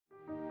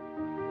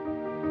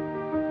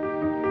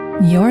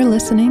You're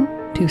listening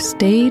to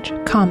Stage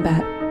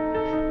Combat,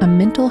 a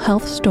mental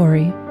health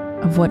story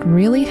of what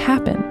really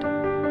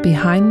happened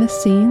behind the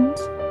scenes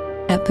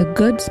at the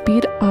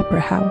Goodspeed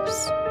Opera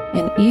House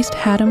in East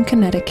Haddam,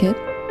 Connecticut,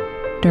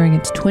 during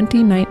its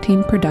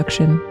 2019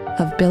 production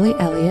of Billy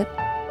Elliot,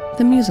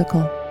 the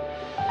musical.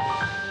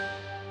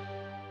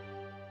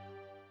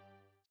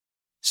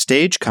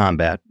 Stage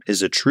Combat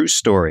is a true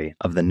story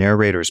of the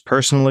narrator's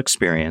personal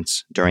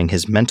experience during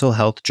his mental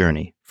health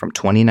journey from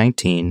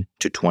 2019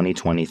 to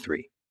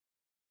 2023.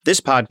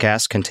 This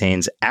podcast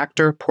contains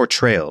actor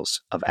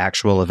portrayals of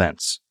actual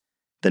events.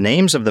 The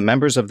names of the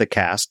members of the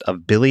cast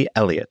of Billy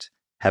Elliot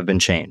have been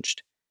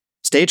changed.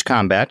 Stage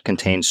Combat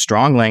contains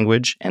strong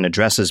language and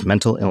addresses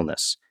mental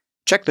illness.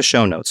 Check the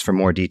show notes for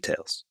more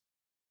details.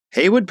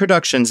 Haywood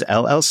Productions,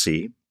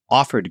 LLC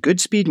offered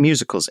Goodspeed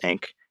Musicals,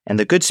 Inc. and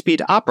the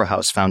Goodspeed Opera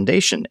House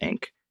Foundation,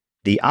 Inc.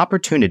 the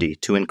opportunity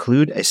to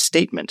include a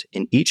statement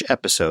in each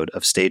episode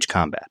of Stage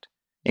Combat,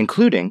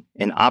 including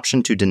an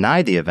option to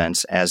deny the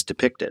events as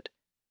depicted.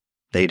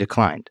 They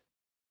declined.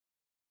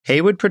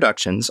 Haywood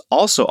Productions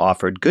also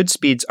offered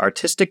Goodspeed's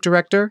artistic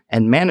director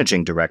and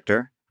managing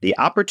director the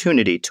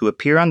opportunity to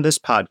appear on this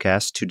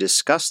podcast to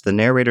discuss the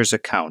narrator's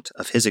account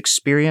of his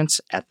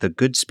experience at the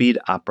Goodspeed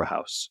Opera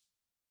House.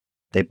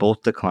 They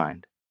both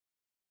declined.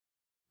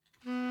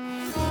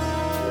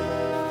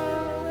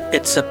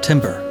 It's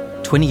September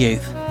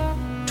 28th,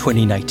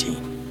 2019,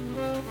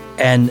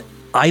 and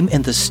I'm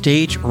in the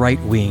stage right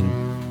wing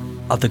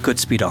of the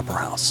Goodspeed Opera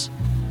House.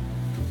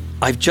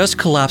 I've just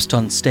collapsed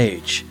on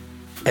stage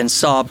and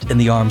sobbed in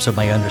the arms of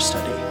my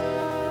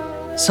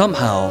understudy.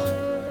 Somehow,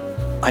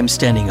 I'm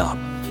standing up.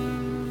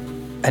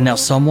 And now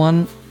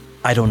someone,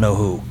 I don't know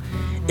who,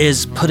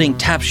 is putting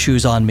tap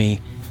shoes on me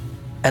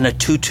and a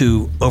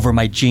tutu over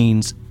my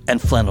jeans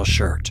and flannel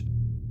shirt.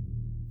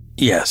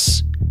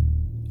 Yes,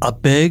 a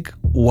big,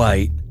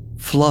 white,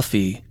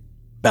 fluffy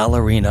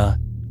ballerina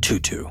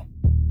tutu.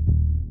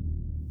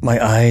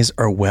 My eyes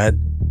are wet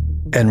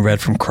and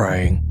red from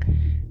crying,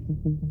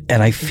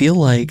 and I feel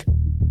like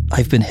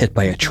I've been hit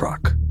by a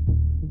truck.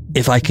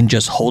 If I can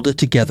just hold it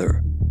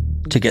together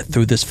to get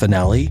through this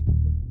finale,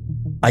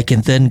 I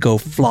can then go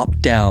flop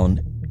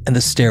down in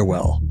the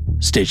stairwell,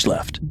 stage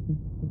left.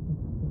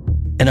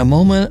 In a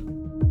moment,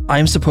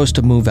 I'm supposed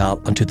to move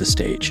out onto the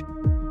stage.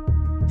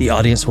 The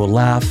audience will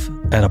laugh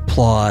and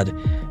applaud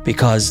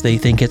because they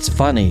think it's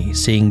funny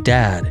seeing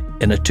Dad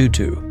in a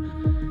tutu.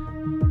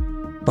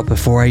 But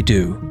before I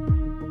do,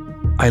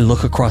 I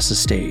look across the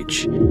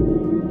stage.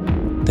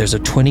 There's a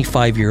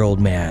 25-year-old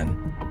man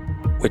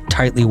with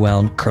tightly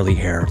wound curly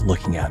hair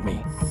looking at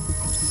me.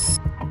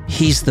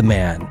 He's the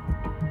man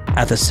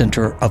at the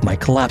center of my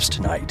collapse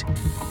tonight.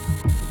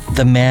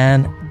 The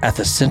man at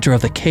the center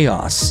of the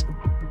chaos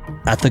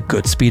at the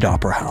Goodspeed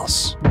Opera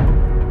House.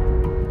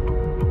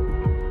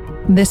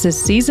 This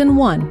is Season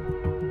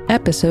 1,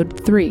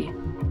 Episode 3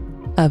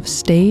 of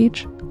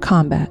Stage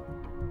Combat.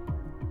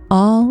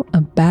 All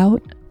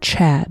about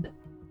Chad.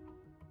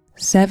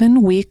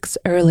 7 weeks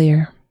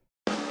earlier.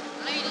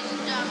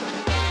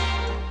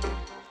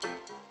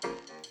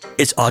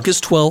 It's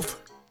August 12th,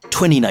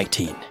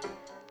 2019,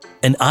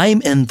 and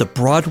I'm in the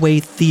Broadway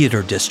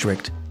Theater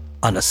District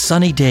on a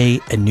sunny day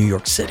in New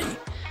York City.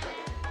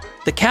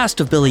 The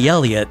cast of Billy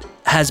Elliot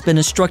has been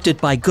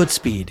instructed by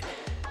Goodspeed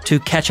to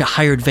catch a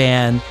hired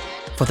van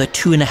for the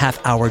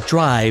 2.5-hour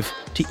drive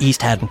to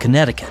East Haddam,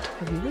 Connecticut.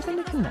 Have you ever been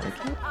to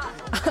Connecticut?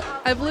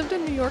 I've lived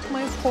in New York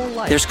my whole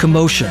life. There's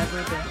commotion,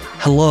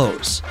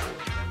 hellos,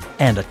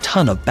 and a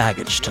ton of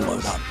baggage to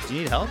load up. Do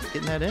you need help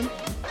getting that in?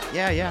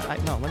 Yeah.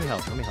 Let me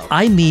help.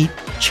 I meet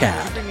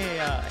Chad,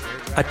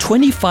 a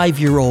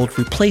 25-year-old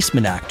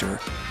replacement actor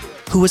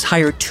who was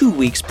hired 2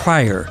 weeks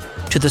prior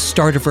to the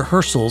start of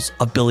rehearsals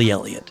of Billy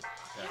Elliot.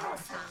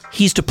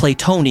 He's to play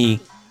Tony,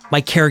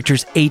 my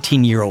character's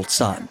 18-year-old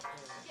son.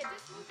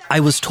 I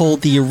was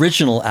told the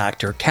original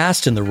actor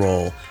cast in the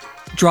role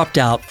dropped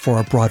out for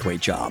a Broadway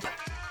job.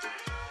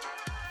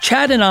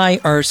 Chad and I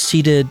are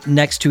seated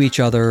next to each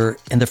other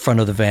in the front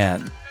of the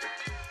van.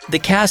 The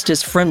cast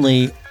is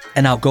friendly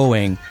and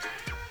outgoing,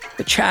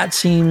 but Chad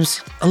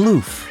seems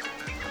aloof,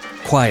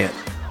 quiet.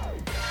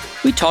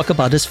 We talk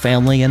about his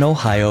family in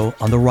Ohio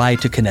on the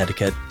ride to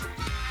Connecticut.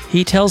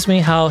 He tells me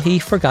how he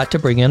forgot to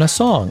bring in a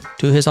song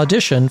to his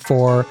audition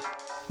for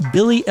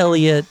Billy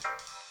Elliot,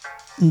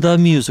 the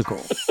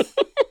musical.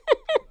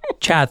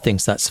 Chad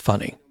thinks that's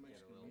funny.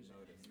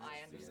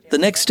 The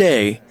next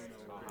day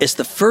is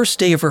the first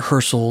day of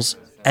rehearsals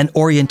and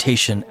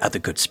orientation at the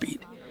Goodspeed.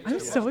 I'm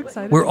so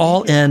excited. We're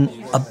all in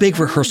a big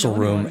rehearsal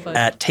room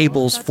at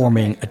tables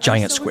forming a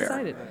giant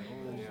square.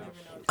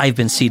 I've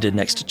been seated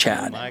next to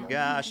Chad.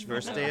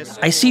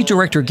 I see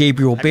director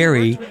Gabriel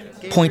Barry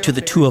point to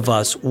the two of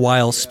us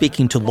while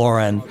speaking to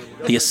Lauren,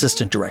 the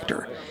assistant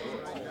director.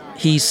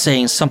 He's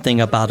saying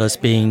something about us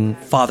being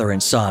father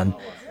and son.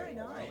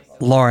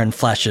 Lauren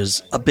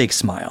flashes a big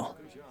smile.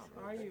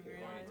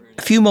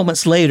 A few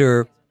moments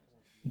later,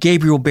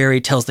 Gabriel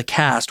Barry tells the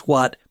cast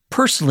what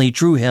personally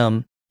drew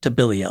him to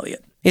Billy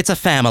Elliot. It's a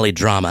family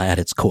drama at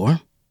its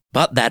core,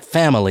 but that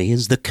family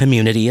is the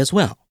community as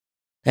well.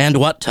 And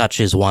what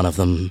touches one of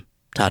them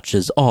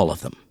touches all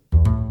of them.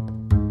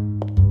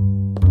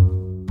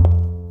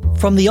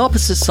 From the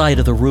opposite side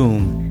of the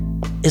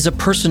room is a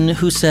person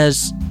who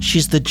says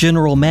she's the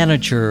general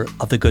manager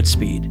of the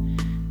Goodspeed.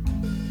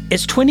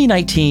 It's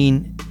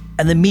 2019,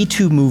 and the Me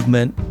Too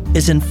movement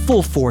is in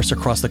full force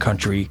across the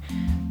country,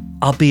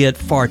 albeit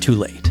far too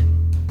late.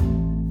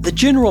 The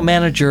general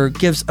manager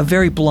gives a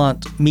very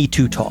blunt Me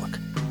Too talk.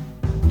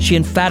 She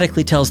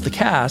emphatically tells the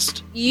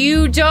cast,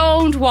 "You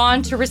don't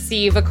want to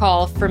receive a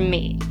call from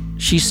me."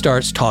 She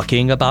starts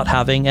talking about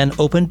having an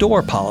open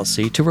door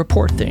policy to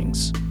report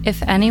things.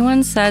 "If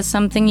anyone says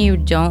something you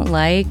don't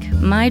like,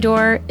 my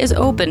door is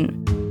open.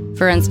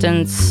 For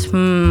instance,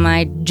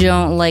 I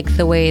don't like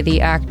the way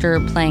the actor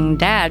playing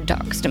Dad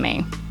talks to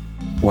me."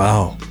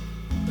 Wow.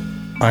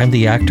 I'm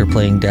the actor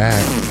playing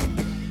Dad.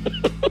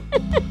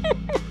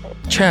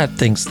 Chad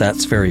thinks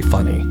that's very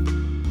funny.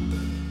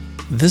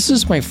 This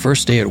is my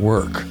first day at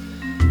work,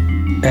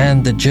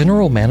 and the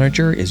general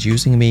manager is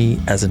using me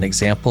as an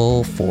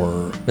example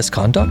for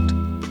misconduct?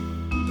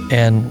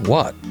 And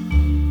what?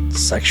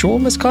 Sexual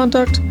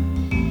misconduct?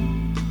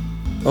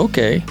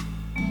 Okay.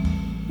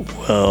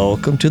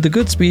 Welcome to the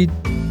Goodspeed.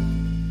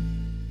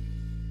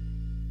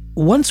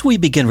 Once we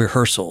begin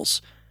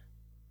rehearsals,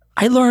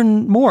 I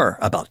learn more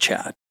about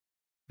Chad,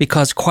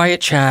 because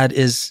Quiet Chad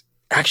is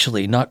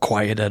actually not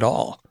quiet at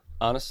all.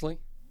 Honestly,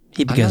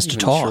 He begins to I'm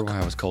not talk. even sure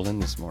why I was called in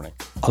this morning.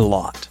 A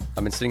lot.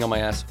 I've been sitting on my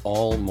ass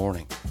all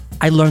morning.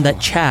 I learned that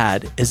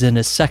Chad is in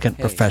his second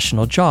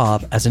professional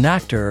job as an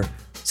actor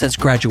since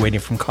graduating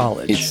from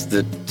college. It's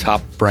the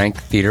top-ranked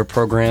theater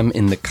program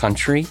in the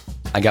country.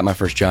 I got my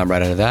first job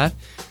right out of that.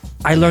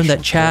 I learned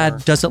that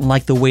Chad doesn't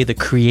like the way the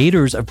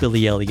creators of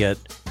Billy Elliot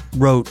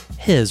wrote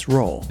his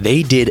role.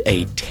 They did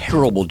a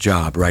terrible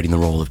job writing the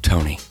role of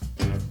Tony.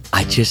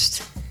 I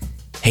just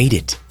hate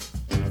it.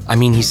 I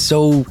mean, he's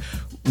so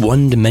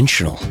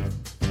one-dimensional.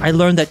 I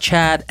learned that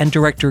Chad and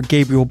director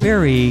Gabriel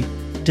Barry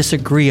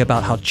disagree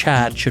about how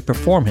Chad should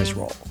perform his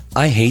role.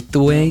 I hate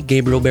the way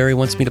Gabriel Barry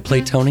wants me to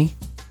play Tony.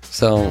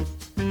 So,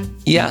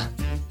 yeah,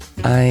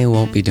 I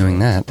won't be doing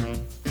that.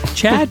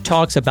 Chad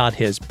talks about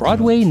his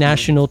Broadway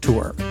national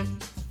tour.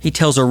 He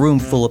tells a room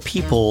full of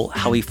people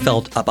how he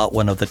felt about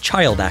one of the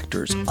child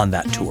actors on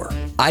that tour.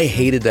 I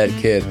hated that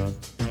kid.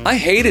 I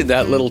hated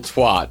that little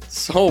twat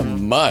so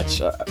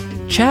much.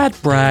 Chad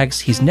brags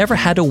he's never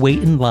had to wait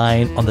in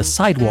line on the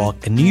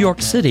sidewalk in New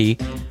York City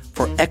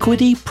for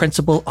equity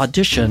principal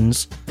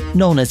auditions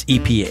known as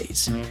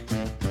EPAs.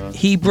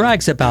 He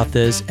brags about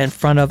this in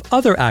front of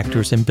other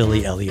actors in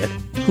Billy Elliot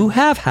who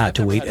have had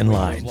to wait in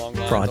line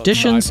for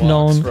auditions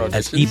known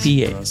as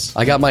EPAs.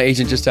 I got my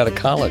agent just out of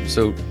college,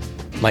 so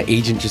my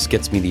agent just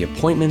gets me the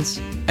appointments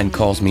and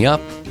calls me up,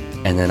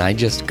 and then I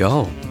just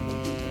go.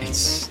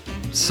 It's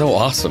so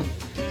awesome.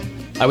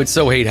 I would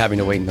so hate having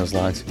to wait in those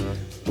lines.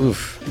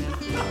 Oof.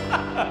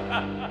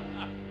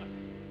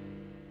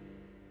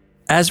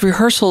 As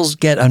rehearsals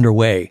get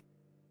underway,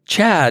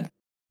 Chad,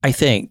 I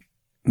think,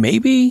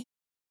 maybe,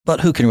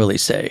 but who can really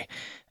say,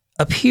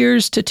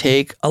 appears to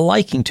take a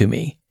liking to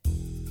me.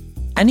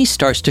 And he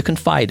starts to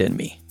confide in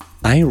me.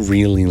 I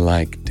really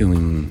like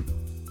doing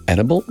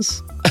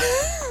edibles.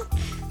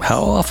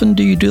 How often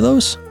do you do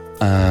those?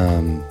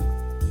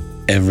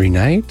 Every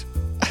night.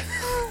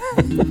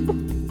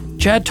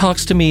 Chad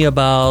talks to me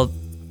about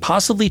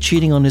possibly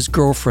cheating on his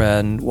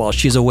girlfriend while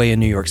she's away in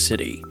New York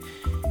City.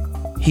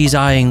 He's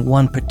eyeing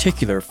one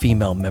particular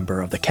female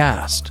member of the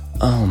cast.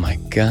 Oh my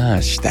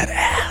gosh, that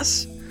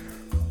ass.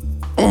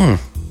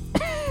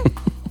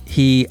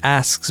 He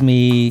asks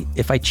me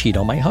if I cheat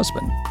on my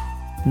husband.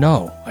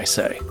 No, I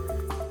say.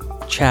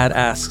 Chad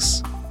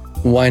asks,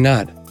 Why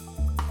not?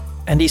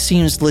 and he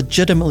seems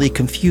legitimately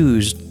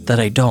confused that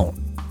I don't.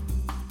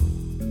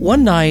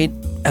 One night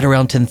at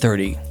around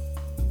 10:30,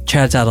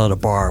 Chad's out at a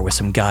bar with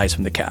some guys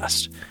from the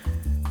cast.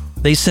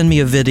 They send me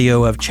a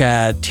video of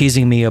Chad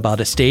teasing me about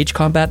a stage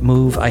combat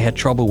move I had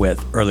trouble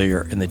with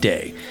earlier in the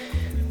day.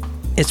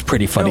 It's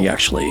pretty funny,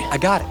 actually, I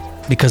got it.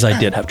 because I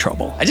did have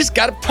trouble. I just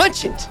gotta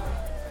punch it.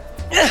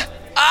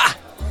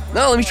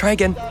 No, let me try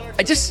again.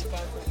 I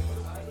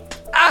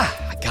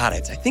got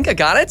it. I think I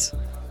got it.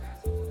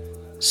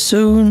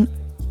 Soon,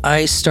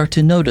 I start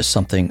to notice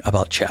something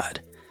about Chad.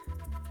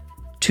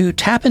 To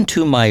tap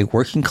into my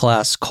working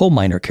class coal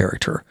miner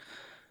character,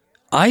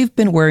 I've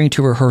been wearing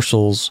to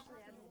rehearsals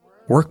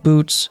work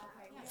boots,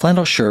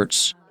 flannel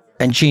shirts,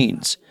 and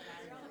jeans.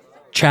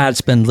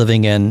 Chad's been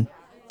living in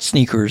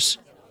sneakers,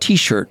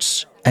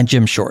 t-shirts, and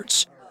gym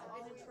shorts.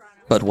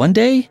 But one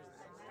day,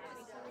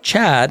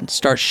 Chad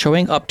starts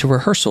showing up to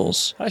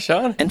rehearsals Hi,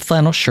 Sean. in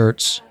flannel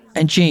shirts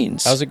and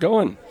jeans. How's it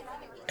going?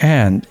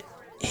 And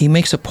he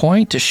makes a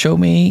point to show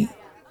me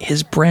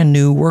his brand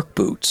new work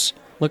boots.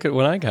 Look at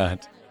what I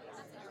got.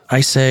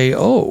 I say,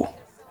 oh,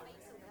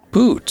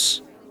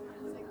 boots,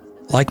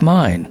 like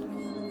mine.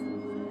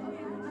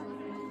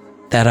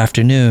 That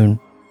afternoon,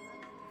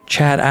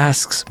 Chad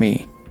asks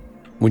me,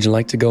 Would you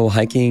like to go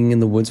hiking in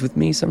the woods with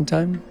me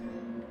sometime,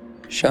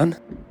 Sean?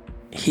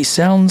 he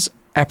sounds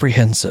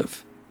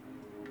apprehensive,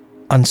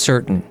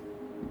 uncertain.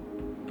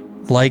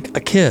 like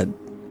a kid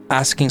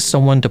asking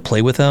someone to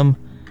play with him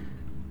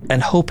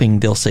and hoping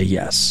they'll say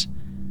yes.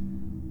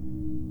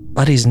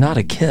 But he's not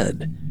a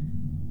kid.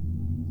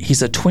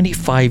 He's a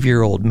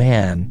 25-year-old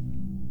man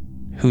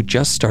who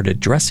just started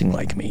dressing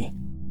like me.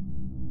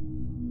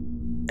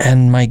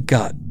 And my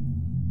gut,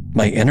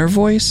 my inner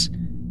voice,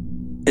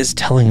 is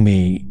telling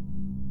me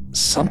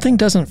something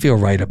doesn't feel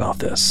right about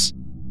this.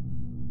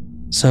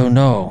 So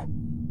no,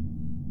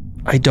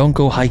 I don't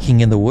go hiking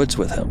in the woods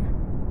with him.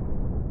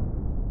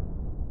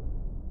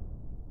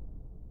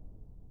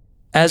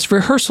 As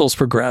rehearsals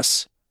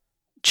progress,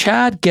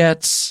 Chad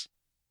gets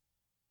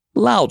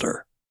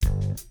louder.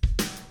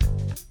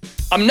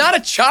 I'm not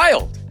a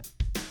child!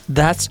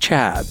 That's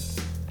Chad,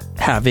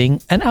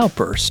 having an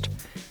outburst.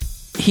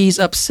 He's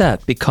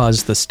upset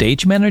because the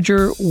stage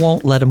manager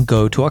won't let him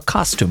go to a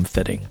costume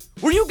fitting.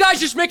 Were you guys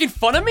just making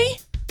fun of me?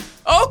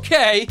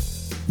 Okay.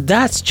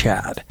 That's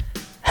Chad,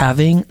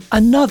 having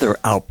another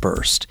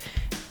outburst.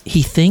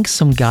 He thinks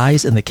some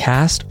guys in the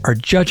cast are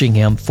judging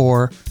him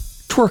for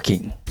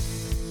twerking.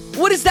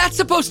 What is that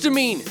supposed to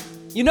mean?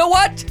 You know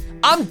what?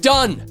 I'm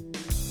done.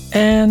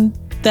 And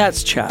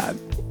that's Chad.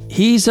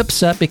 He's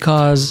upset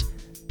because...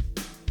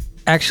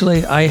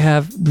 Actually, I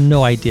have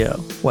no idea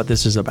what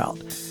this is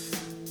about.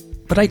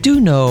 But I do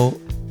know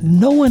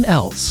no one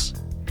else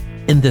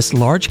in this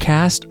large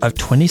cast of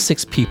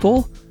 26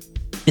 people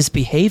is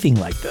behaving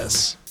like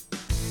this.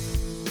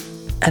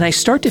 And I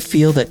start to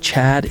feel that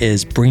Chad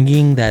is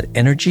bringing that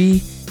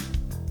energy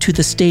to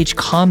the stage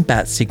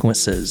combat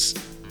sequences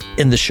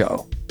in the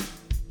show.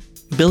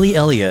 Billy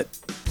Elliot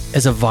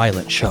is a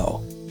violent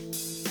show.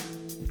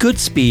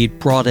 Goodspeed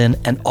brought in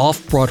an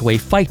off-Broadway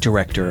fight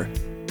director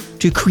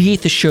to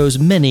create the show's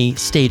many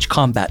stage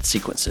combat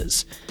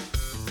sequences.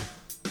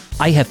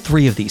 I have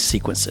 3 of these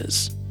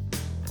sequences.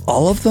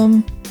 All of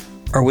them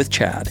are with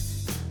Chad.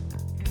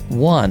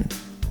 One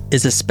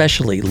is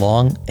especially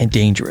long and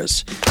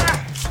dangerous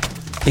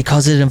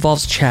because it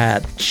involves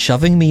Chad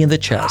shoving me in the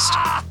chest,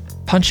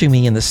 punching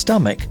me in the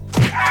stomach,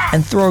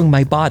 and throwing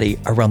my body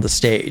around the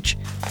stage.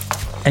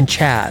 And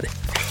Chad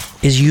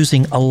is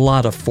using a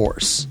lot of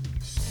force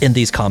in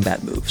these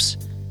combat moves.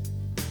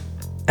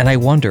 And I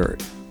wonder,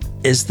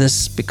 is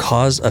this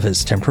because of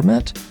his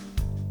temperament?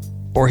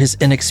 Or his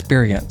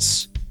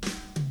inexperience?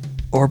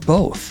 Or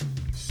both?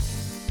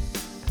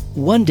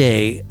 One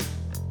day,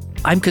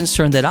 I'm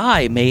concerned that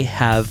I may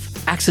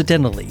have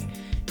accidentally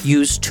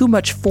used too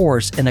much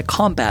force in a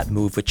combat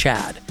move with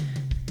Chad.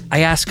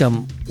 I ask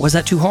him, was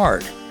that too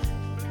hard?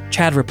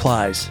 Chad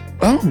replies,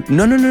 Oh,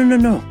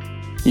 no.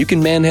 You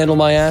can manhandle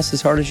my ass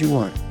as hard as you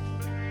want.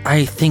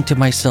 I think to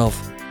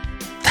myself,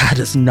 that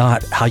is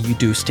not how you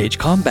do stage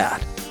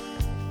combat.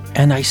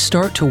 And I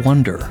start to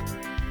wonder,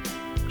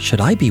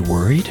 should I be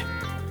worried?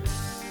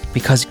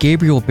 Because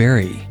Gabriel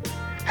Barry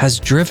has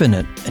driven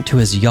it into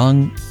his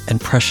young,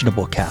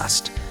 impressionable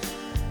cast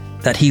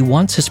that he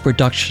wants his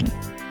production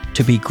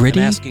to be gritty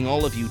I'm asking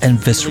all of you to and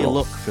really visceral.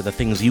 look for the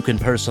things you can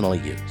personally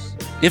use,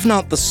 if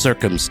not the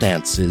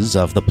circumstances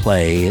of the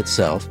play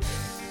itself,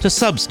 to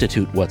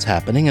substitute what's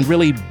happening and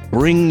really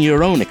bring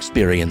your own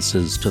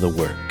experiences to the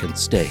work and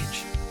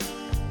stage.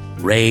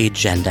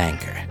 Rage and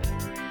anger.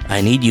 I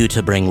need you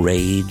to bring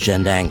rage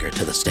and anger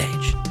to the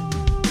stage.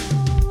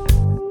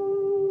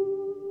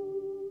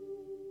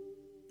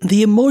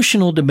 The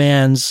emotional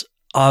demands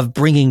of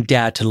bringing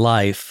Dad to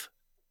life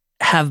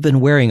have been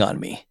wearing on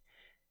me,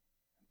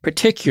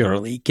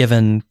 particularly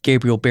given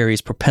Gabriel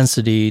Barry's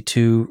propensity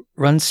to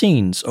run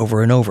scenes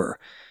over and over.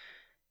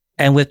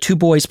 And with 2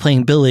 boys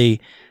playing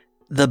Billy,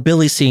 the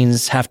Billy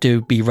scenes have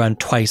to be run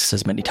twice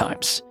as many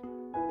times.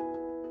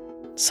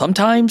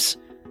 Sometimes,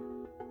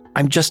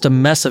 I'm just a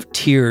mess of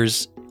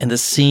tears in the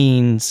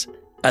scenes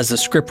as the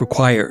script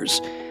requires,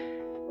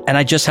 and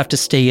I just have to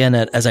stay in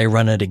it as I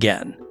run it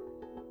again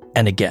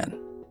and again.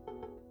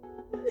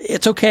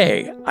 It's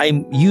okay.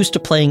 I'm used to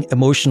playing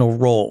emotional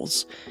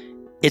roles.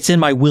 It's in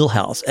my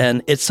wheelhouse,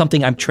 and it's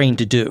something I'm trained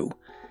to do.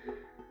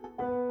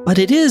 But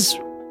it is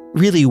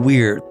really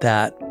weird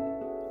that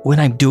when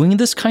I'm doing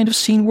this kind of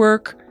scene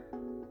work,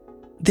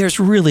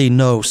 there's really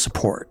no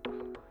support.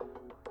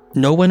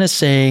 No one is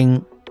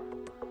saying,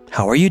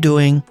 "How are you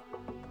doing?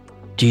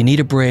 Do you need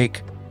a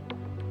break?"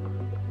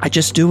 I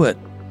just do it.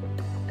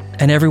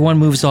 And everyone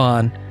moves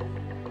on,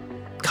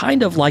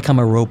 kind of like I'm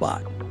a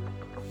robot.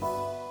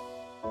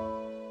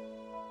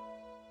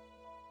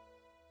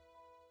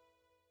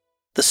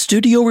 The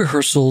studio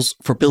rehearsals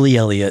for Billy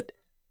Elliot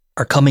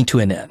are coming to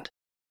an end.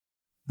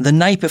 The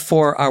night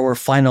before our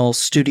final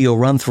studio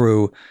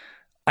run-through,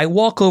 I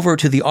walk over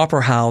to the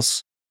Opera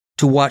House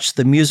to watch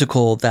the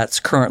musical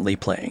that's currently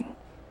playing.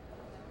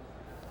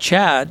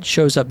 Chad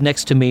shows up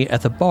next to me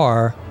at the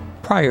bar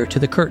prior to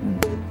the curtain.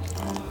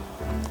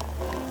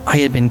 I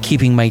had been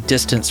keeping my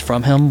distance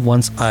from him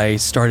once I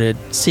started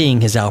seeing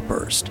his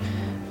outburst,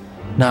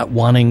 not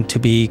wanting to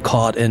be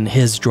caught in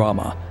his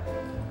drama.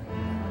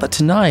 But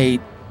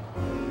tonight,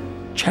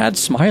 Chad's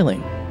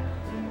smiling.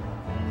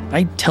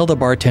 I tell the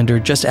bartender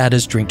just add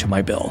his drink to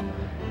my bill.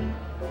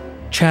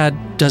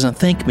 Chad doesn't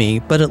thank me,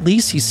 but at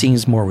least he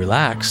seems more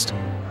relaxed.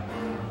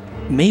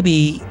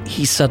 maybe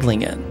he's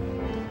settling in.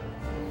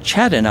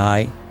 Chad and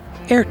I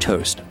air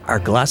toast our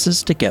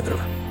glasses together.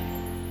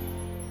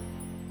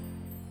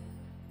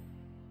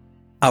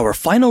 Our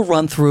final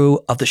run-through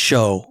of the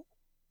show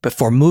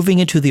before moving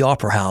into the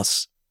Opera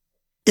House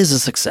is a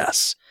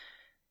success.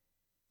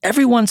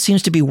 Everyone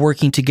seems to be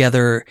working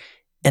together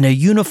in a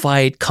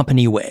unified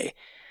company way.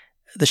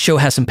 The show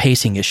has some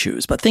pacing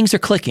issues, but things are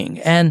clicking,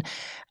 and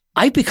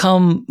I've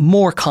become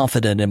more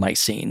confident in my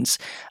scenes.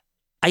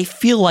 I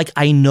feel like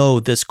I know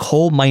this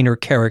coal miner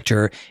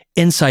character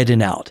inside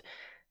and out.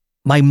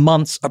 My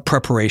months of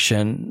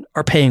preparation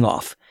are paying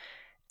off,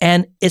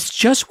 and it's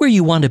just where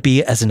you want to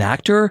be as an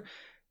actor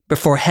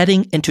before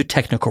heading into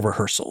technical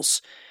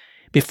rehearsals,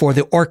 before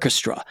the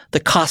orchestra, the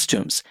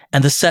costumes,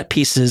 and the set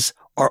pieces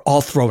are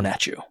all thrown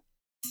at you.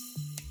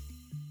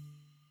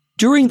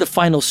 During the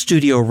final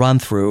studio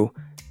run-through,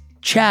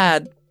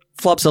 Chad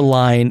flubs a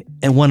line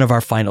in one of our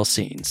final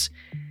scenes.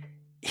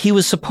 He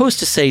was supposed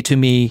to say to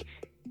me,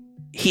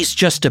 "He's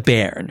just a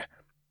bairn."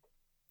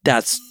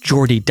 That's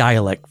Geordie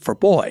dialect for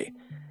boy.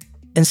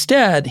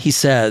 Instead, he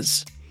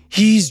says,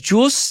 "He's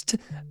just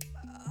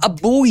a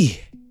boy."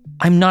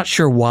 I'm not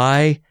sure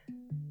why,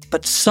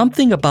 but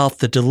something about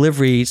the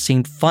delivery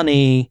seemed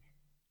funny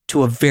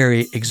to a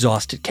very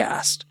exhausted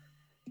cast.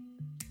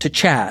 To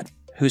Chad,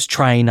 who's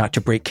trying not to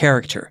break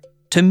character.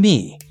 To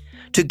me.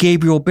 To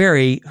Gabriel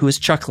Barry, who is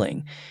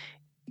chuckling.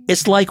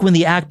 It's like when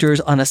the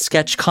actors on a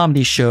sketch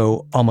comedy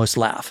show almost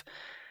laugh.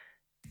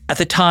 At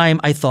the time,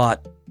 I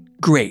thought,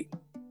 great.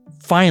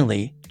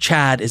 Finally,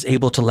 Chad is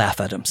able to laugh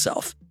at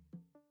himself.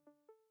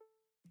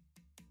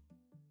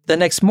 The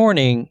next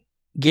morning,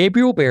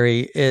 Gabriel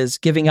Barry is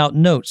giving out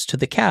notes to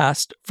the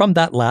cast from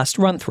that last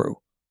run-through.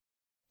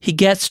 He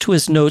gets to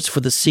his notes for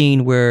the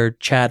scene where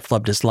Chad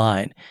flubbed his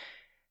line.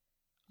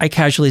 I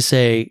casually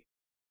say,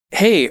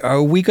 "Hey,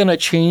 are we going to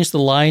change the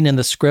line in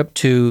the script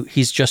to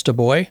 'He's just a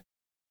boy'?"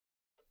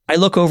 I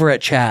look over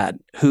at Chad,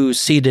 who's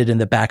seated in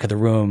the back of the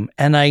room,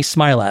 and I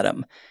smile at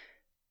him.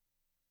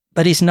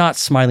 But he's not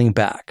smiling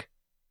back.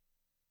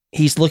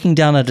 He's looking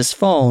down at his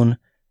phone,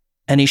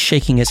 and he's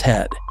shaking his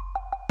head.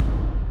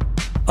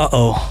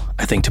 Uh-oh,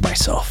 I think to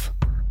myself.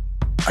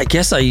 I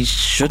guess I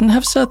shouldn't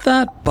have said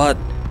that, but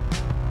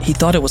he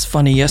thought it was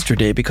funny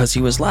yesterday because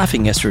he was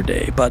laughing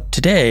yesterday, but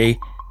today,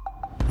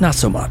 not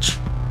so much.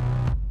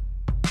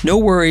 No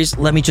worries,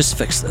 let me just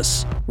fix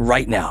this,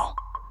 right now.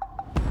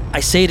 I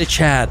say to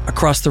Chad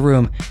across the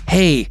room,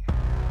 "Hey,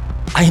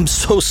 I am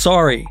so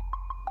sorry."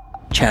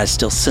 Chad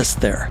still sits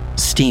there,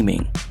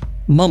 steaming,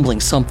 mumbling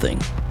something.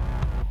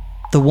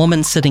 The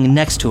woman sitting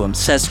next to him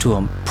says to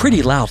him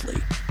pretty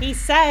loudly, "He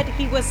said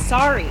he was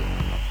sorry."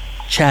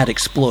 Chad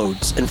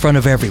explodes in front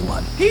of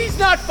everyone. "He's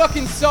not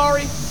fucking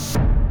sorry."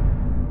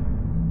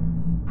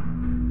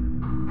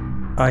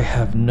 I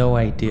have no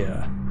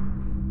idea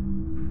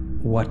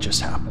what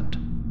just happened.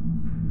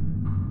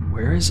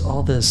 Where is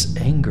all this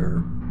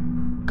anger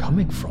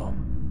coming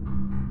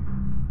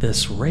from?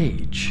 This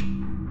rage?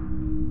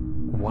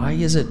 Why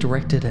is it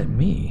directed at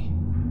me?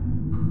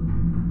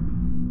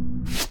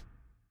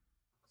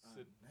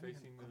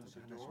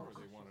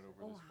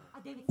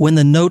 When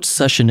the notes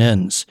session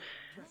ends,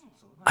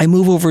 I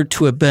move over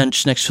to a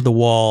bench next to the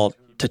wall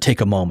to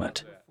take a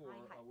moment.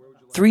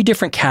 3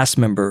 different cast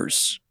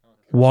members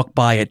walk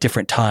by at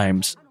different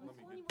times.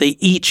 They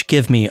each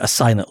give me a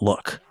silent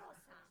look.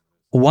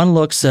 One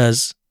look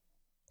says,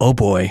 "Oh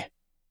boy."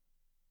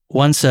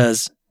 One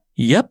says,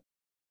 "Yep."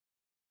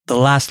 The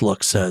last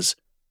look says,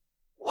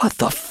 "What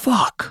the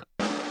fuck?"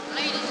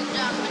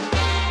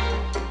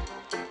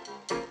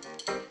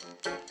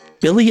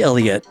 Billy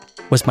Elliot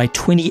was my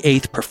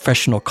 28th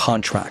professional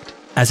contract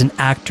as an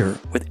actor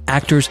with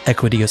Actors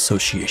Equity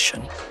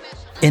Association.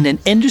 In an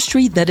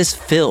industry that is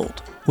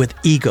filled with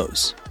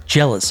egos,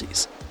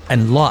 jealousies,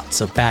 and lots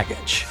of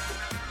baggage,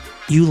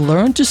 you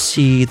learn to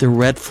see the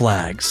red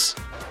flags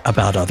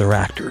about other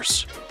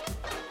actors.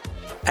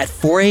 At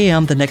 4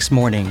 a.m. the next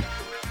morning,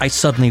 I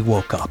suddenly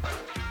woke up.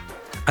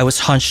 I was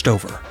hunched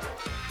over.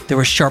 There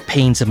were sharp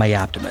pains in my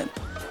abdomen.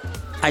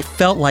 I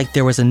felt like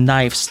there was a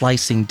knife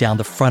slicing down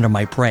the front of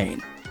my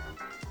brain.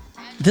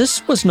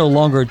 This was no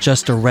longer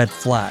just a red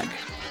flag.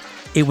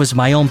 It was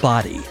my own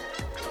body,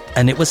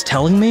 and it was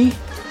telling me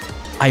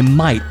I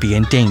might be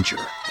in danger.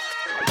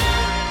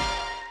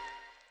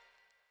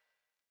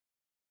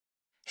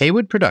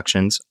 Haywood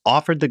Productions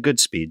offered the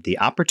Goodspeed the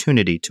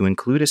opportunity to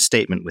include a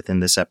statement within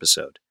this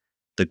episode.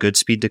 The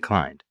Goodspeed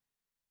declined.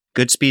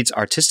 Goodspeed's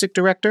artistic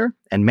director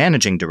and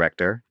managing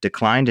director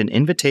declined an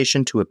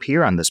invitation to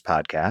appear on this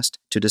podcast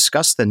to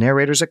discuss the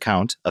narrator's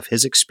account of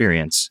his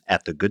experience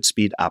at the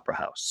Goodspeed Opera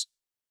House.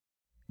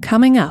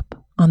 Coming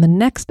up on the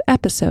next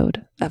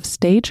episode of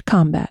Stage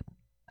Combat,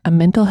 a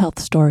mental health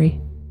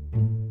story.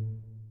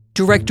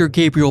 Director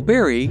Gabriel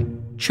Barry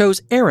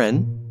chose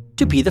Aaron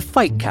to be the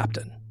fight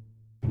captain.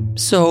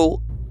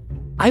 So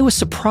I was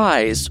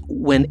surprised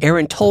when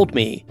Aaron told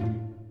me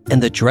in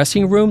the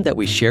dressing room that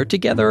we shared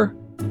together,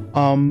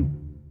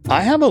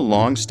 I have a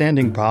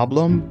long-standing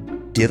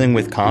problem dealing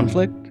with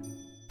conflict.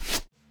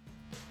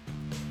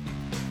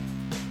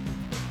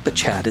 But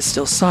Chad is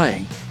still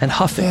sighing and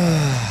huffing.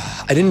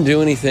 I didn't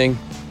do anything.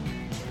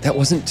 That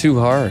wasn't too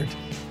hard.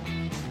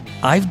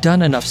 I've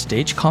done enough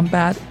stage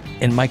combat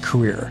in my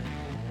career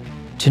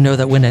to know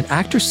that when an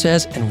actor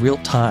says in real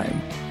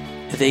time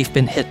they've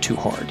been hit too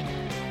hard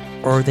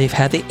or they've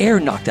had the air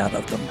knocked out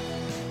of them,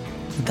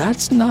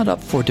 that's not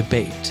up for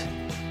debate.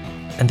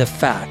 And the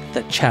fact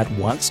that Chad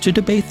wants to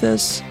debate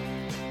this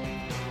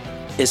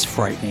is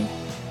frightening.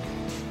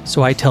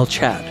 So I tell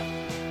Chad,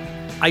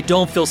 I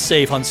don't feel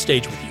safe on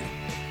stage with you.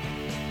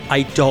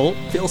 I don't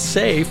feel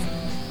safe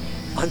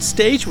on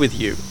stage with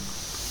you.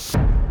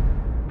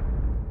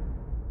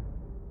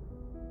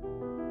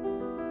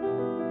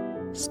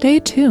 Stay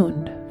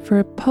tuned for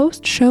a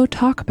post-show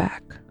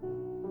talkback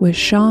with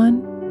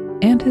Sean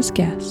and his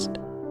guest,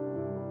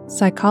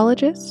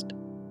 psychologist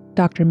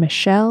Dr.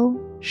 Michelle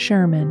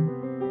Sherman.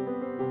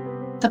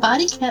 The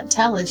body can't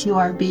tell if you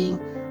are being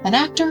an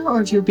actor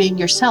or if you're being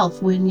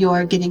yourself when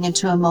you're getting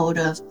into a mode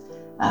of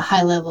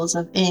high levels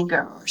of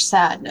anger or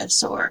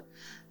sadness or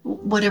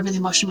whatever the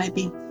emotion might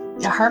be.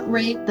 The heart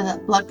rate,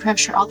 the blood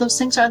pressure, all those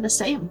things are the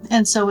same.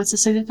 And so it's a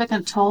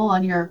significant toll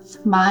on your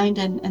mind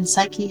and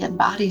psyche and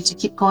body to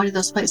keep going to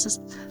those places,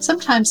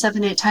 sometimes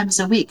 7 to 8 times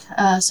a week.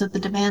 So the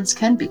demands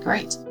can be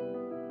great.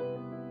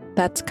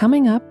 That's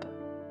coming up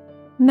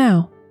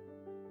now.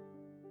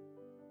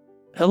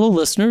 Hello,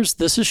 listeners.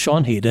 This is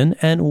Sean Hayden,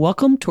 and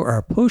welcome to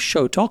our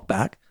post-show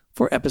talkback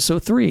for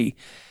episode 3.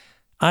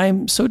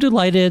 I'm so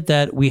delighted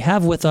that we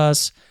have with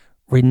us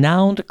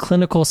renowned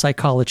clinical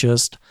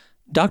psychologist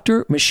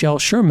Dr. Michelle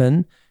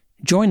Sherman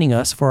joining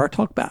us for our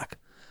talkback.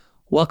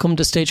 Welcome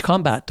to Stage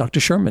Combat, Dr.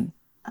 Sherman.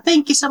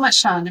 Thank you so much,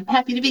 Sean. I'm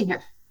happy to be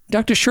here.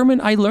 Dr. Sherman,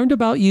 I learned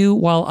about you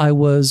while I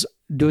was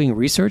doing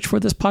research for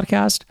this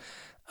podcast.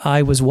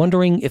 I was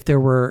wondering if there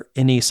were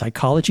any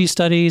psychology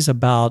studies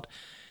about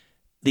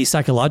the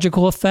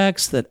psychological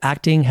effects that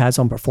acting has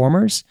on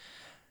performers.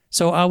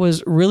 So I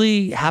was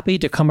really happy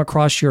to come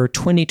across your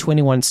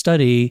 2021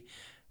 study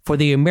for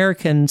the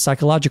American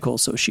Psychological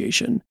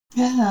Association.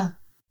 Yeah.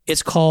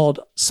 It's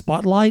called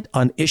Spotlight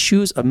on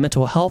Issues of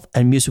Mental Health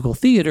and Musical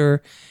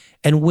Theater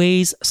and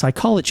Ways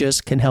Psychologists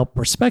Can Help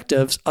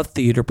Perspectives of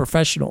Theater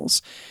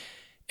Professionals.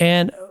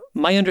 And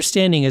my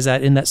understanding is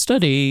that in that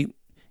study,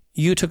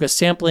 you took a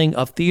sampling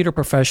of theater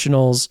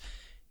professionals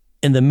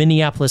in the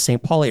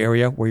Minneapolis-St. Paul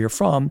area where you're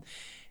from,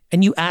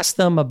 and you asked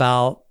them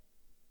about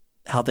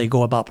how they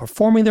go about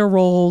performing their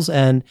roles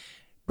and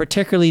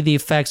particularly the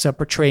effects of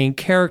portraying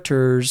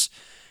characters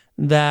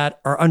that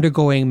are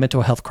undergoing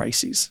mental health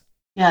crises.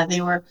 Yeah,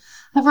 they were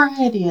a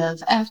variety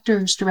of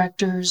actors,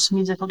 directors,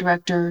 musical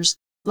directors,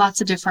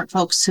 lots of different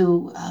folks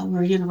who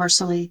were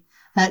universally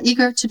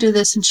eager to do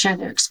this and share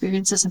their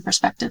experiences and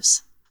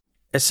perspectives.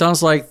 It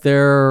sounds like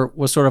there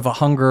was sort of a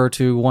hunger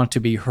to want to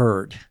be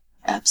heard.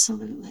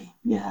 Absolutely.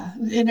 Yeah.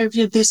 We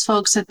interviewed these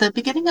folks at the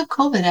beginning of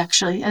COVID,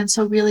 actually, and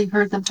so really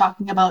heard them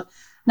talking about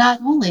not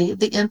only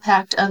the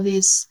impact of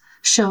these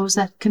shows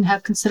that can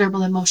have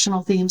considerable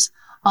emotional themes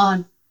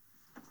on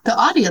the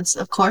audience,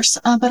 of course,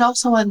 but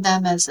also on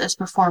them as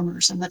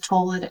performers and the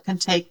toll that it can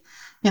take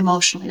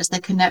emotionally as they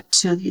connect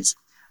to these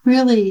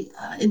really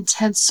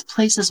intense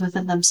places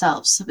within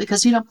themselves.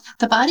 Because,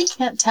 the body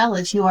can't tell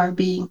if you are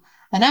being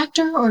an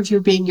actor or if you're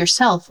being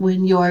yourself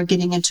when you're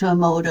getting into a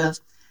mode of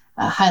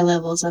high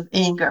levels of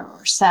anger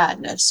or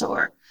sadness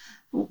or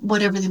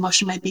whatever the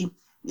emotion might be.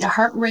 The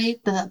heart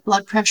rate, the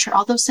blood pressure,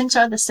 all those things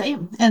are the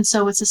same. And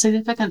so it's a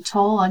significant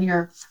toll on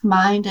your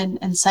mind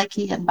and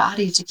psyche and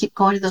body to keep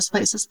going to those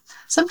places,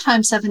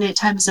 sometimes 7 to 8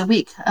 times a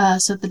week.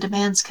 So the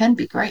demands can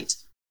be great.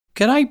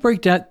 Can I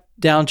break that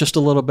down just a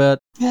little bit?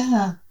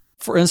 Yeah.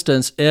 For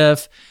instance,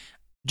 if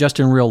just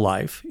in real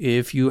life,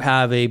 if you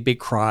have a big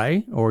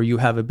cry or you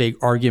have a big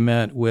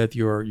argument with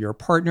your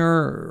partner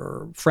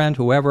or friend,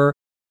 whoever,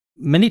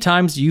 many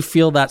times you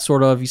feel that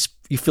sort of,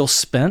 you feel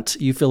spent,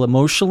 you feel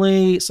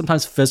emotionally,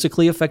 sometimes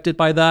physically affected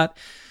by that.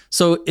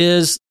 So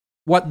is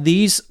what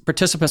these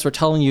participants were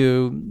telling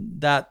you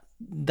that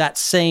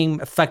same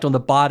effect on the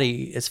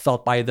body is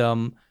felt by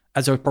them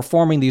as they're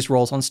performing these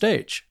roles on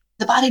stage?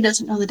 The body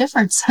doesn't know the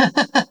difference.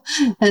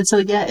 And so,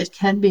 yeah, it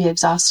can be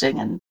exhausting.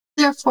 And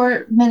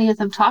therefore, many of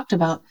them talked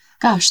about,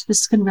 gosh,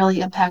 this can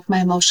really impact my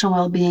emotional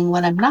well-being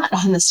when I'm not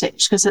on the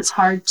stage, because it's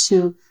hard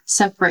to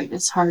separate.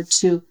 It's hard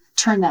to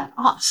turn that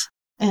off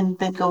and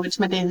then go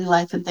into my daily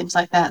life and things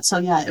like that. So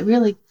yeah, it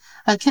really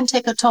can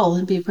take a toll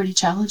and be pretty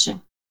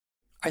challenging.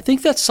 I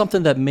think that's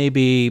something that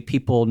maybe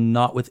people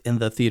not within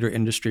the theater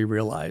industry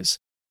realize.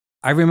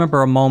 I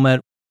remember a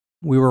moment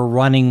we were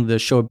running the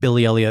show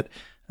Billy Elliot,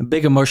 a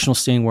big emotional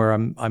scene where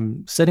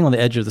I'm sitting on the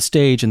edge of the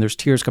stage and there's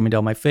tears coming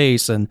down my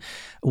face. And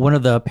one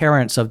of the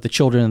parents of the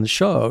children in the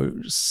show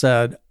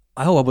said,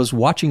 "Oh, I was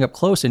watching up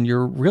close and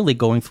you're really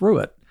going through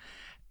it."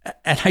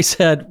 And I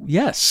said,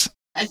 "Yes."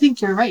 I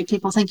think you're right.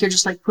 People think you're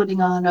just like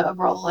putting on a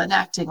role and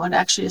acting when it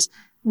actually is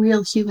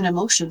real human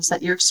emotions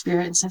that you're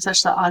experiencing,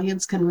 such the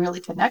audience can really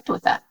connect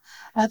with that.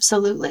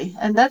 Absolutely.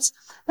 And that's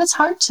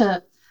hard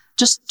to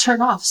just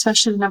turn off,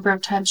 especially the number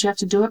of times you have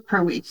to do it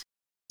per week.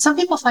 Some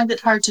people find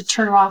it hard to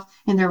turn off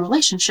in their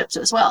relationships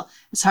as well.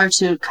 It's hard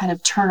to kind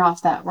of turn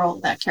off that role,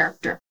 that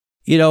character.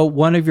 You know,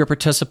 one of your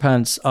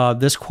participants,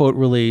 this quote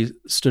really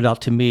stood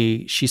out to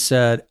me. She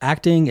said,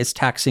 acting is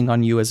taxing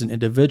on you as an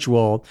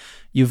individual.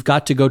 You've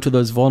got to go to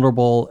those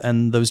vulnerable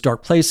and those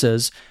dark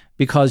places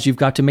because you've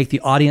got to make the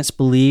audience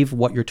believe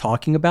what you're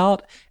talking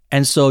about.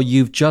 And so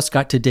you've just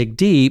got to dig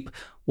deep.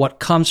 What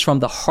comes from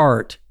the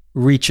heart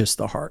reaches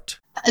the heart.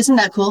 Isn't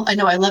that cool? I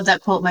know. I love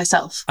that quote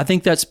myself. I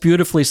think that's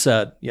beautifully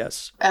said.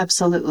 Yes.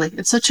 Absolutely.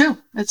 It's so true.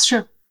 It's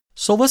true.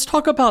 So let's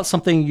talk about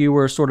something you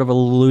were sort of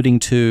alluding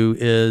to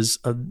is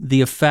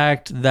the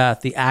effect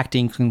that the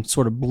acting can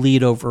sort of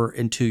bleed over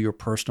into your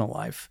personal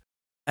life.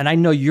 And I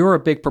know you're a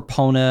big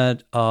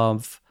proponent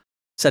of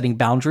setting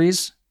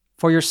boundaries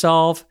for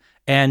yourself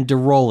and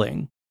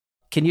derolling.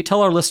 Can you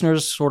tell our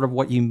listeners sort of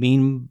what you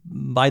mean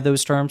by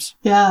those terms?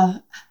 Yeah,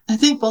 I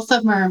think both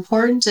of them are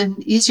important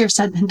and easier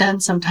said than done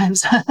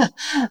sometimes.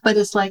 But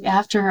it's like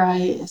after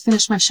I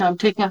finish my show, I'm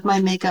taking off my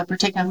makeup or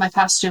taking off my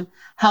costume.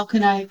 How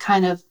can I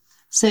kind of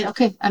say,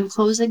 okay, I'm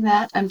closing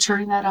that, I'm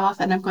turning that off,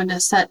 and I'm going to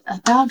set a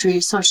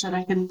boundary so that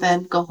I can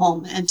then go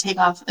home and take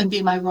off and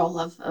be my role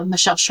of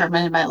Michelle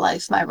Sherman in my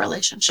life, my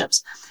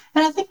relationships.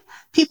 And I think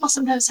people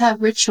sometimes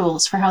have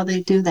rituals for how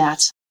they do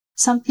that.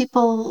 Some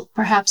people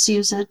perhaps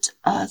use it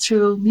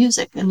through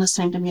music and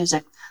listening to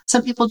music.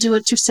 Some people do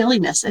it through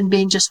silliness and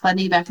being just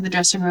funny back in the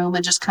dressing room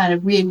and just kind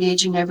of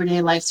re-engaging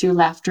everyday life through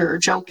laughter or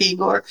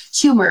joking or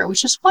humor,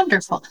 which is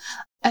wonderful.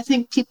 I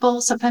think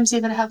people sometimes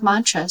even have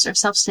mantras or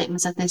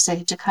self-statements that they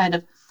say to kind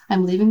of,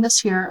 I'm leaving this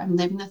here, I'm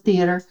leaving the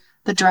theater,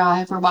 the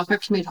drive or walk or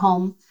commute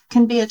home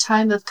can be a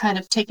time of kind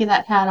of taking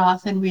that hat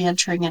off and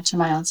re-entering into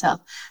my own self.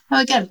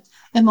 Now, again,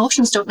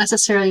 emotions don't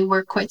necessarily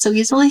work quite so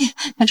easily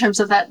in terms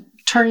of that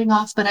turning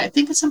off, but I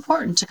think it's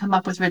important to come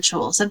up with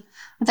rituals. And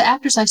the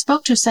actors I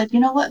spoke to said, you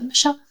know what,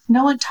 Michelle,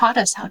 no one taught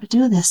us how to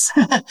do this.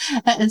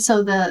 And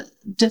so the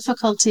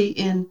difficulty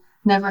in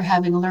never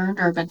having learned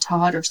or been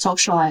taught or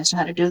socialized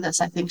how to do this,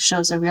 I think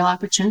shows a real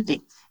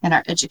opportunity in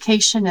our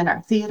education, in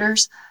our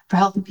theaters, for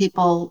helping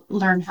people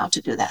learn how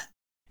to do that.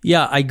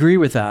 Yeah, I agree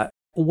with that.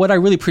 What I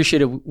really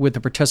appreciated with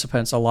the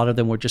participants, a lot of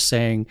them were just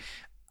saying,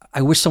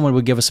 I wish someone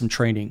would give us some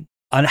training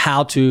on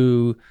how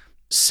to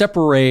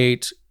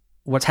separate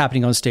what's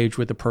happening on stage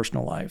with the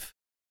personal life.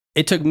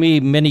 It took me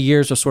many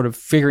years of sort of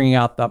figuring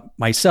out that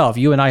myself.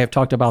 You and I have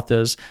talked about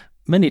this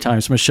many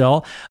times,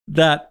 Michelle,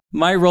 that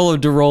my role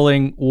of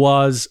derolling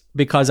was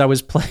because I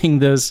was playing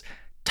this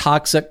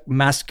toxic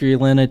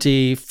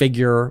masculinity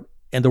figure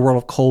in the world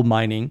of coal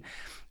mining,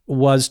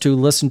 was to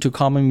listen to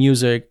common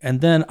music.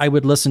 And then I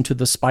would listen to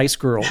the Spice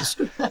Girls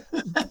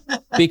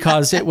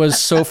because it was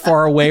so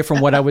far away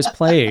from what I was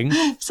playing.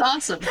 It's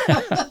awesome.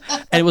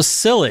 And it was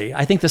silly.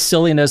 I think the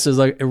silliness is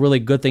a really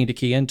good thing to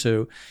key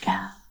into.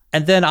 Yeah.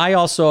 And then I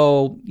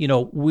also,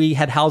 we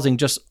had housing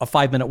just a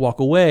 5-minute walk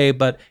away,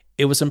 but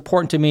it was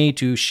important to me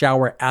to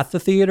shower at the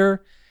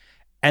theater.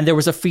 And there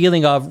was a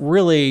feeling of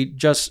really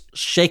just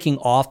shaking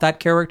off that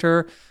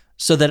character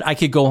so that I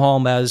could go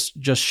home as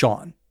just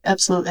Sean.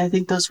 Absolutely. I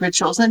think those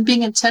rituals and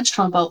being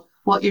intentional about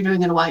what you're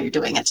doing and why you're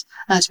doing it,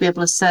 to be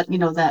able to set,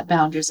 that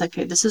boundaries. Like,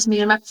 okay, this is me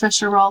in my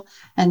professional role,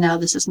 and now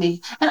this is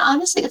me. And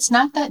honestly, it's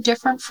not that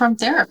different from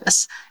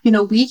therapists.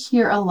 We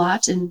hear a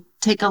lot and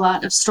take a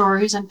lot of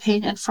stories and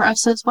pain, and for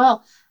us as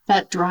well,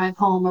 that drive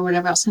home or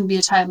whatever else can be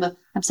a time of,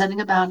 I'm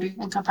setting a boundary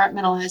and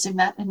compartmentalizing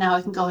that, and now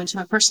I can go into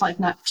my personal life,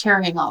 not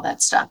carrying all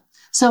that stuff.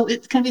 So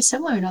it can be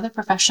similar in other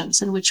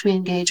professions in which we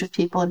engage with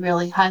people in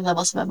really high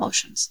levels of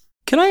emotions.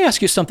 Can I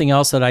ask you something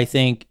else that I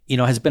think,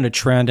 has been a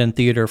trend in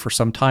theater for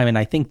some time? And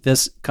I think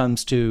this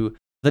comes to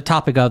the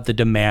topic of the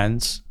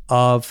demands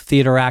of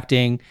theater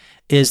acting,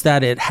 is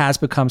that it has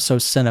become so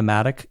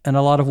cinematic in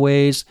a lot of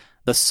ways,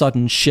 the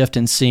sudden shift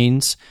in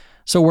scenes.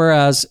 So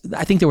whereas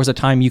I think there was a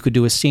time you could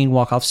do a scene,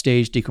 walk off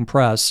stage,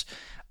 decompress,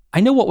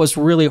 I know what was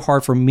really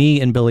hard for me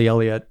in Billy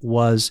Elliot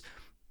was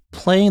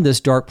playing this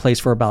dark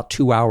place for about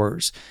 2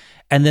 hours.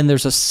 And then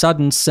there's a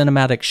sudden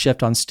cinematic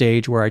shift on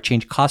stage where I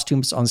change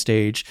costumes on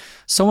stage.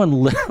 Someone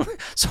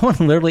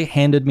literally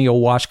handed me a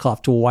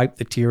washcloth to wipe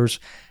the tears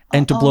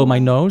and to blow my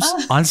nose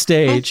on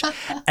stage.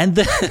 And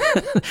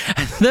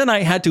then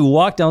I had to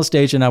walk down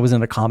stage and I was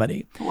in a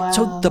comedy. Wow.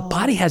 So the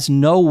body has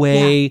no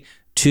way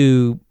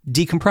to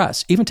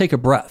decompress, even take a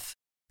breath.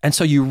 And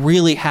so you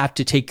really have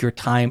to take your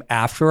time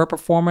after a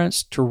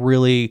performance to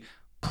really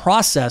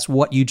process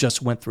what you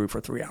just went through for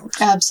 3 hours.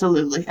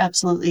 Absolutely.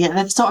 Absolutely. Yeah.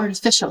 That's so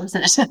artificial,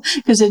 isn't it?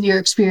 Because in your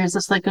experience,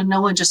 it's like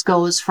no one just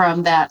goes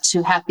from that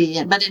to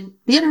happy. But in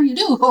theater, you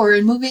do, or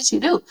in movies, you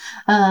do.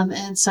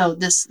 And so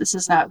this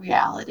is not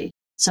reality.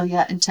 So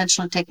yeah,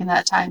 intentionally taking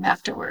that time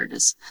afterward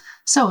is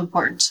so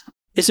important.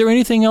 Is there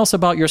anything else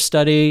about your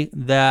study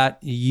that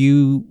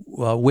you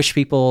wish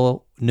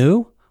people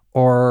knew,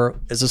 or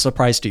is a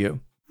surprise to you?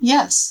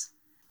 Yes.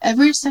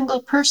 Every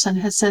single person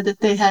has said that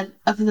they had,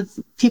 of the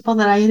people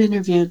that I had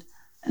interviewed,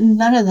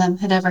 none of them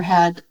had ever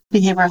had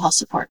behavioral health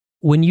support.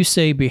 When you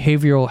say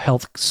behavioral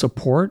health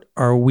support,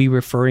 are we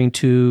referring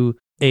to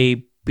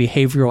a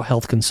behavioral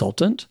health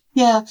consultant?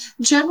 Yeah,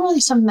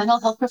 generally some mental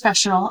health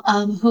professional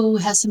who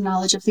has some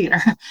knowledge of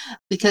theater,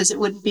 because it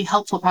wouldn't be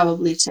helpful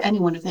probably to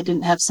anyone if they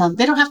didn't have some.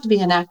 They don't have to be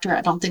an actor,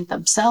 I don't think,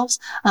 themselves,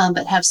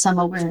 but have some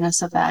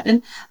awareness of that.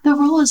 And the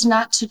role is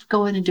not to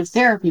go in and do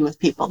therapy with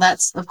people.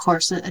 That's, of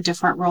course, a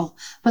different role,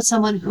 but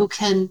someone who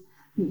can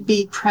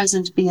be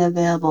present, be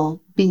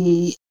available,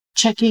 be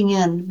checking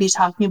in, be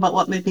talking about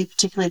what may be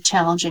particularly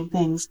challenging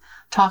things,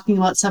 talking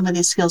about some of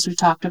these skills we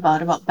talked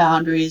about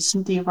boundaries,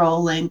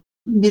 de-rolling,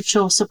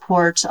 mutual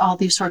support, all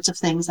these sorts of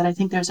things. And I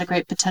think there's a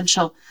great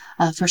potential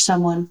for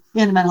someone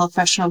in a mental health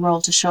professional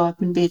role to show up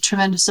and be a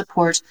tremendous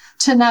support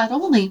to not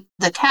only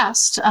the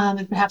cast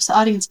and perhaps the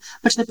audience,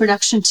 but to the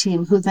production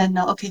team who then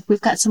know, okay, we've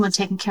got someone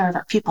taking care of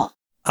our people.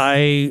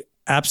 I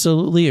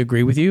absolutely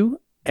agree with you.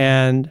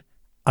 And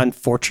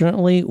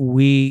unfortunately,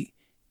 we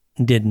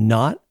did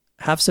not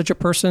have such a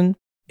person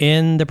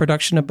in the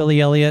production of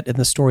Billy Elliot in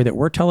the story that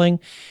we're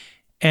telling.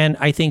 And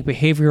I think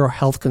behavioral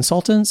health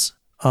consultants,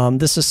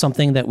 this is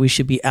something that we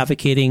should be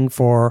advocating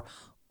for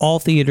all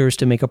theaters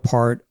to make a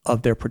part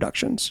of their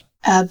productions.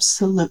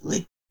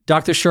 Absolutely.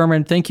 Dr.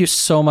 Sherman, thank you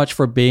so much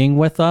for being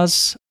with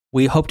us.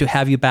 We hope to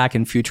have you back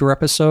in future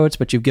episodes,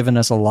 but you've given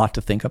us a lot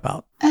to think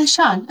about.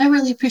 Sean, I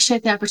really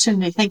appreciate the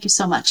opportunity. Thank you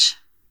so much.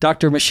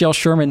 Dr. Michelle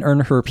Sherman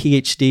earned her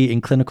PhD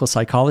in clinical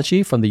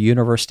psychology from the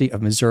University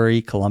of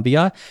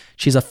Missouri-Columbia.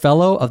 She's a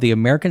fellow of the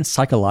American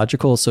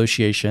Psychological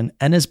Association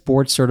and is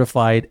board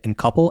certified in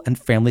couple and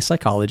family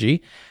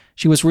psychology.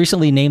 She was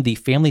recently named the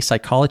Family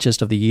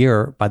Psychologist of the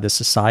Year by the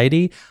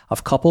Society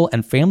of Couple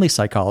and Family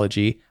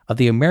Psychology of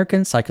the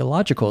American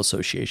Psychological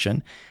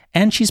Association,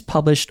 and she's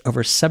published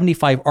over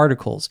 75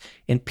 articles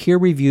in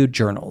peer-reviewed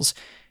journals.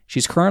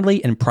 She's currently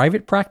in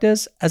private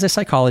practice as a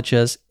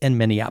psychologist in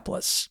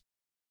Minneapolis.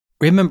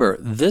 Remember,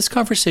 this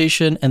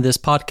conversation and this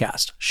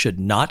podcast should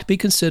not be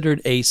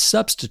considered a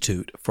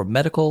substitute for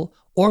medical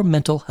or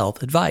mental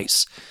health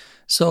advice.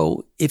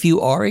 So if you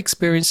are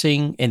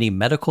experiencing any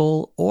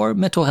medical or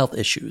mental health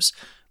issues,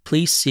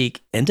 please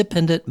seek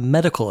independent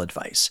medical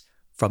advice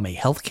from a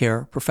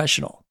healthcare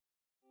professional.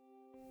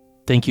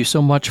 Thank you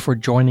so much for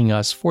joining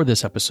us for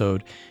this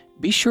episode.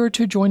 Be sure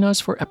to join us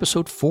for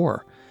episode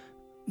 4.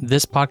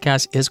 This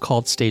podcast is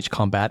called Stage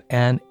Combat,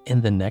 and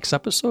in the next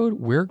episode,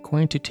 we're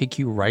going to take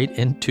you right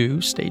into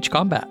Stage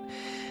Combat.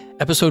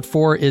 Episode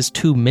 4 is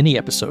 2 mini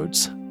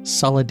episodes,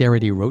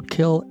 Solidarity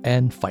Roadkill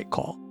and Fight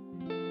Call.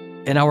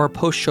 In our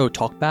post-show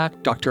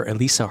talkback, Dr.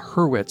 Elisa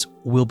Hurwitz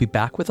will be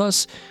back with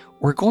us.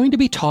 We're going to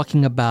be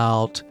talking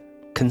about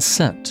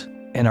consent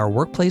in our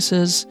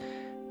workplaces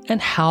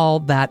and how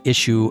that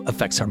issue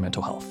affects our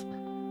mental health.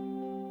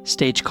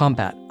 Stage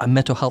Combat, a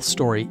mental health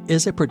story,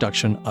 is a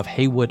production of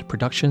Haywood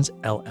Productions,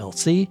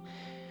 LLC.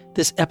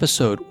 This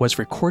episode was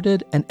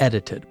recorded and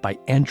edited by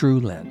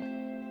Andrew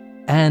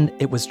Lin, and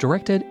it was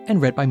directed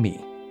and read by me,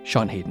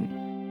 Sean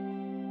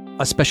Hayden.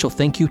 A special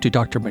thank you to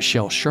Dr.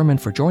 Michelle Sherman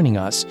for joining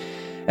us,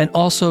 and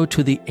also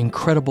to the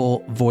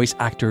incredible voice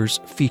actors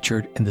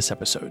featured in this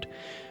episode.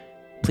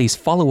 Please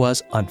follow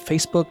us on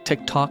Facebook,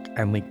 TikTok,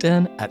 and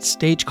LinkedIn at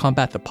Stage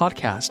Combat the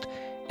Podcast,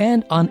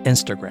 and on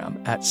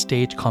Instagram at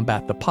Stage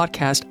Combat the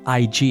Podcast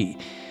IG.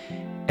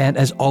 And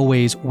as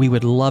always, we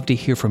would love to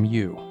hear from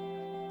you.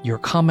 Your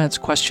comments,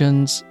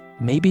 questions,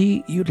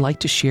 maybe you'd like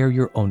to share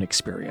your own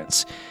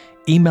experience.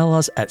 Email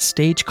us at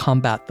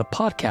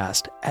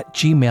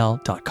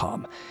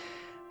stagecombatthepodcast@gmail.com.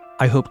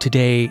 I hope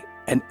today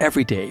and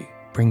every day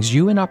brings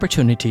you an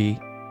opportunity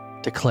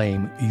to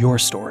claim your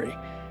story.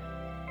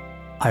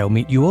 I'll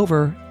meet you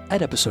over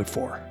at episode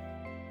 4.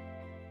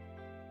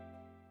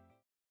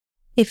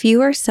 If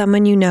you or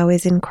someone you know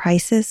is in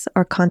crisis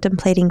or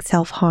contemplating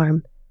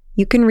self-harm,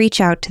 you can reach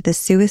out to the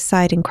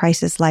Suicide and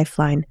Crisis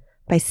Lifeline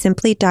by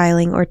simply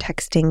dialing or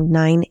texting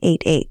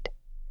 988.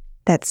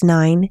 That's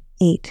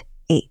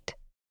 988.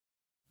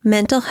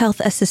 Mental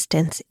health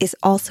assistance is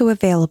also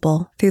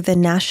available through the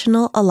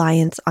National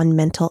Alliance on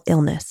Mental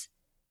Illness.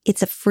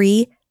 It's a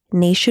free,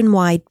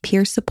 nationwide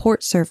peer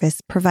support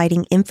service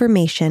providing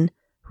information,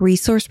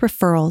 resource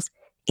referrals,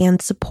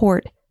 and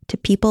support to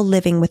people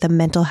living with a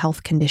mental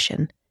health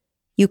condition.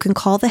 You can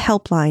call the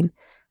helpline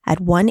at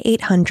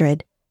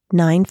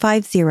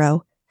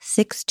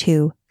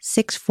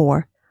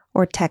 1-800-950-6264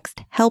 or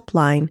text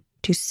helpline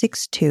to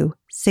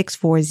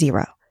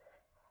 62640.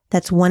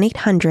 That's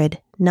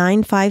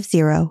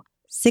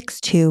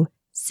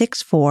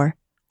 1-800-950-6264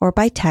 or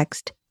by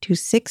text to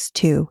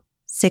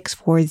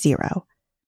 62640.